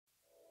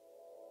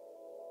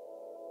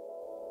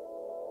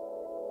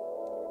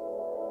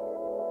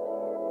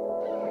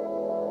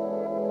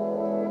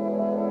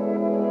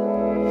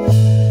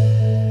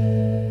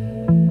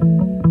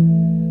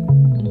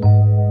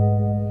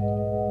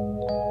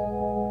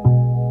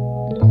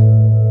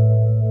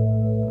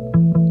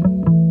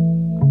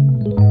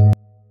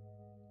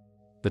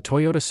The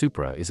Toyota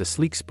Supra is a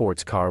sleek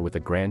sports car with a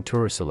grand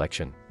tourer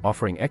selection,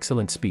 offering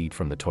excellent speed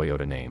from the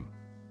Toyota name.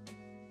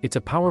 It's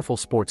a powerful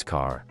sports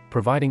car,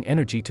 providing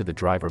energy to the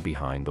driver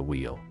behind the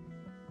wheel.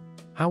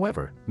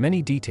 However,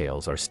 many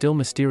details are still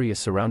mysterious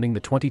surrounding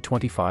the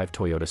 2025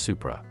 Toyota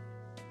Supra.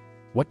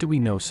 What do we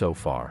know so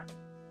far?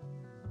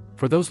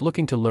 For those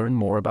looking to learn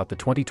more about the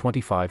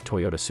 2025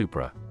 Toyota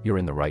Supra, you're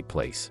in the right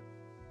place.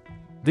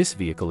 This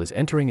vehicle is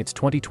entering its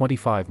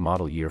 2025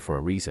 model year for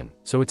a reason,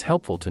 so it's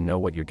helpful to know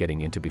what you're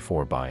getting into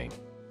before buying.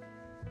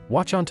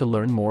 Watch on to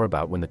learn more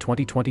about when the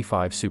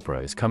 2025 Supra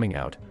is coming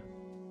out,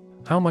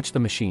 how much the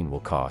machine will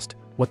cost,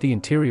 what the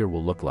interior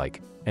will look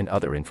like, and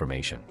other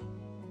information.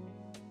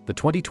 The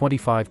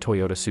 2025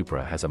 Toyota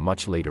Supra has a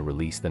much later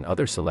release than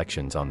other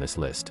selections on this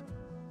list.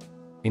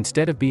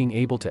 Instead of being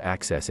able to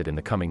access it in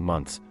the coming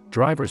months,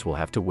 drivers will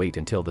have to wait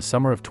until the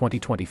summer of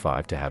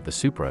 2025 to have the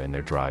Supra in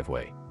their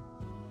driveway.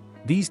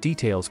 These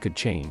details could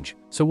change,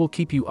 so we'll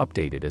keep you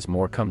updated as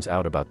more comes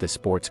out about this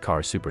sports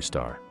car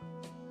superstar.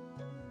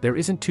 There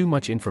isn't too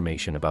much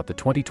information about the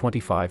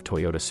 2025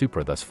 Toyota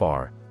Supra thus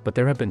far, but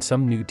there have been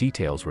some new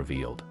details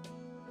revealed.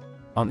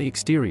 On the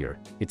exterior,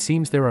 it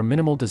seems there are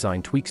minimal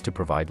design tweaks to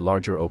provide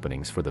larger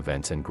openings for the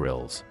vents and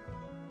grills.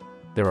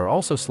 There are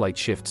also slight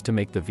shifts to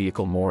make the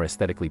vehicle more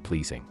aesthetically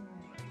pleasing.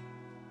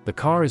 The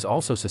car is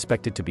also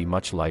suspected to be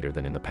much lighter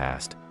than in the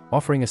past,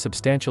 offering a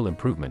substantial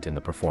improvement in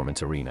the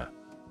performance arena.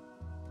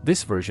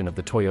 This version of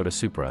the Toyota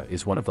Supra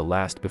is one of the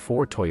last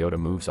before Toyota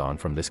moves on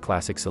from this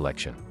classic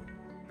selection.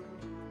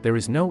 There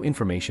is no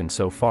information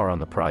so far on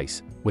the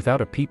price,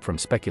 without a peep from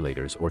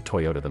speculators or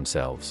Toyota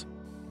themselves.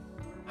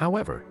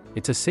 However,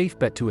 it's a safe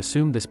bet to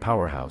assume this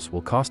powerhouse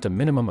will cost a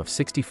minimum of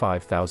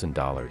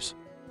 $65,000.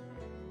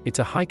 It's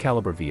a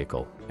high-caliber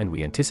vehicle, and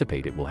we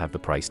anticipate it will have the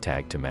price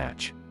tag to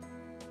match.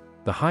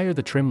 The higher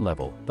the trim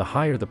level, the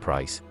higher the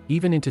price,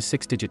 even into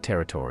six-digit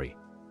territory.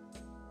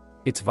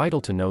 It's vital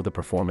to know the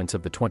performance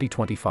of the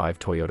 2025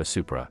 Toyota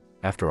Supra.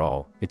 After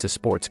all, it's a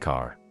sports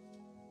car.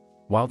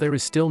 While there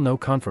is still no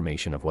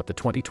confirmation of what the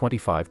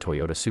 2025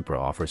 Toyota Supra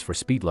offers for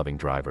speed-loving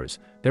drivers,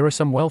 there are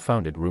some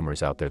well-founded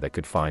rumors out there that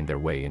could find their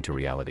way into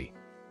reality.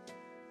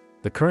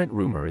 The current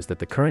rumor is that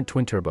the current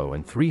twin-turbo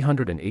and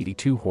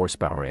 382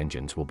 horsepower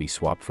engines will be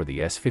swapped for the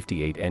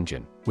S58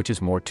 engine, which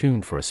is more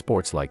tuned for a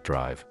sports-like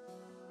drive.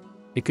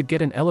 It could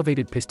get an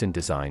elevated piston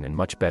design and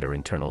much better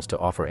internals to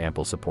offer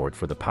ample support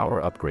for the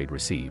power upgrade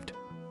received.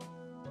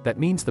 That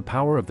means the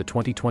power of the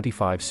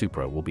 2025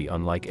 Supra will be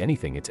unlike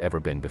anything it's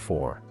ever been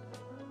before.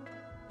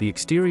 The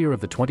exterior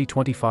of the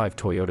 2025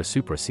 Toyota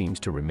Supra seems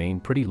to remain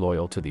pretty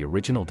loyal to the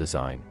original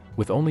design,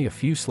 with only a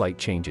few slight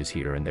changes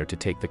here and there to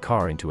take the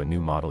car into a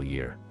new model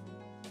year.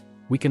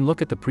 We can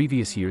look at the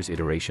previous year's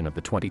iteration of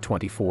the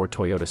 2024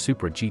 Toyota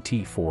Supra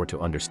GT4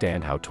 to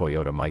understand how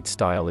Toyota might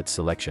style its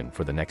selection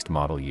for the next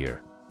model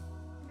year.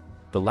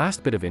 The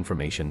last bit of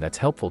information that's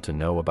helpful to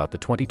know about the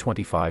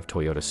 2025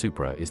 Toyota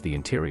Supra is the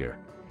interior.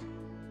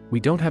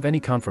 We don't have any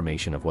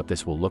confirmation of what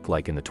this will look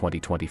like in the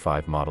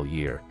 2025 model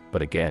year,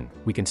 but again,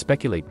 we can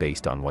speculate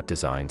based on what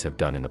designs have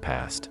done in the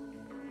past.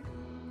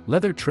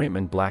 Leather trim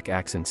and black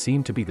accents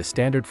seem to be the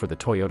standard for the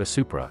Toyota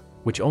Supra,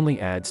 which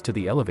only adds to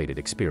the elevated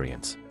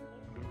experience.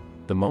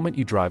 The moment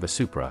you drive a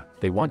Supra,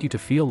 they want you to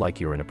feel like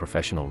you're in a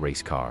professional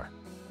race car.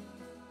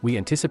 We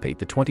anticipate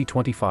the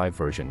 2025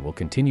 version will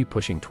continue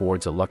pushing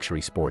towards a luxury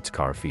sports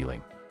car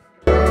feeling.